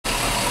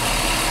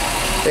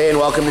Hey, and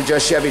welcome to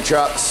Just Chevy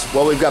Trucks.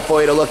 What we've got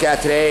for you to look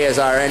at today is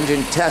our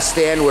engine test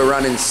stand. We're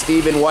running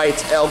Stephen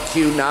Whyte's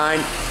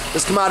LQ9.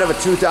 This came out of a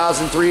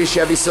 2003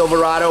 Chevy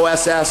Silverado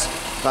SS.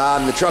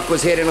 The truck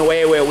was hit in a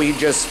way where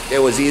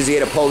it was easier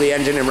to pull the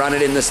engine and run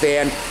it in the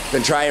stand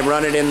than try and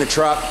run it in the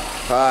truck.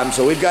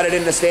 So we've got it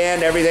in the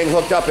stand, everything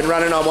hooked up and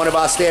running on one of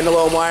our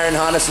standalone wiring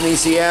harness and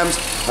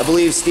ECMs. I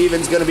believe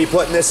Stephen's going to be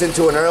putting this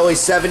into an early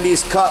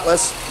 70s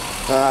Cutlass.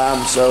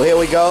 So here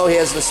we go.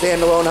 Here's the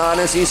standalone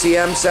harness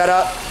ECM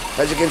setup.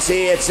 As you can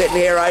see, it's sitting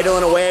here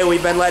idling away.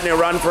 We've been letting it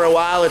run for a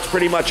while. It's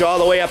pretty much all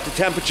the way up to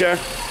temperature.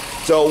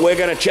 So we're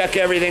going to check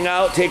everything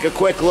out, take a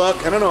quick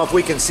look. I don't know if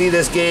we can see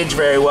this gauge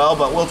very well,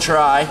 but we'll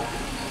try.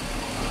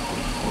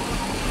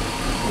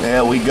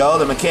 There we go.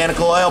 The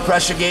mechanical oil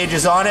pressure gauge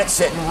is on it,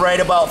 sitting right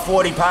about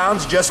 40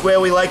 pounds, just where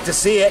we like to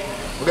see it.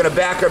 We're going to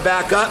back her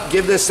back up,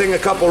 give this thing a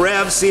couple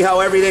revs, see how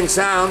everything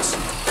sounds.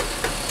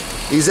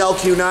 These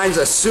LQ9s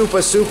are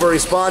super, super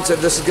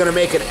responsive. This is going to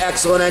make an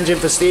excellent engine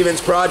for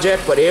Stephen's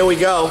project, but here we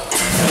go.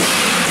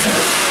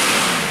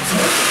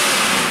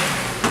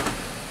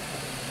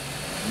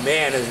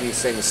 Man, is these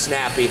things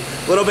snappy.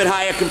 A little bit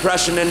higher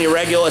compression than your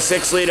regular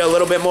 6-liter, a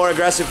little bit more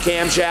aggressive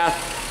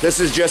camshaft. This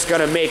is just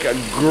going to make a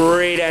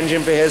great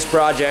engine for his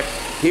project.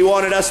 He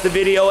wanted us to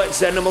video it,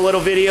 send him a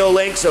little video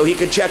link so he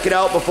could check it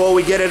out before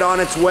we get it on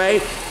its way.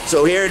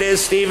 So here it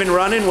is, Stephen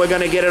running. We're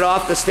going to get it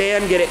off the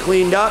stand, get it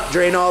cleaned up,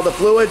 drain all the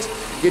fluids,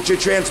 get your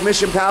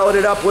transmission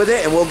palleted up with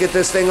it, and we'll get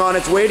this thing on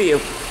its way to you.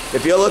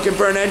 If you're looking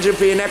for an engine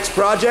for your next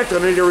project or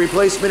need a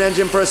replacement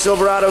engine for a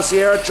Silverado,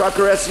 Sierra, truck,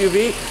 or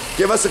SUV,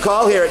 give us a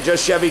call here at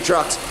Just Chevy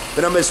Trucks.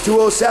 The number is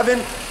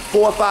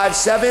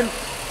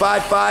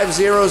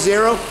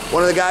 207-457-5500.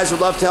 One of the guys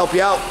would love to help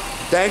you out.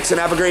 Thanks, and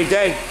have a great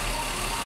day.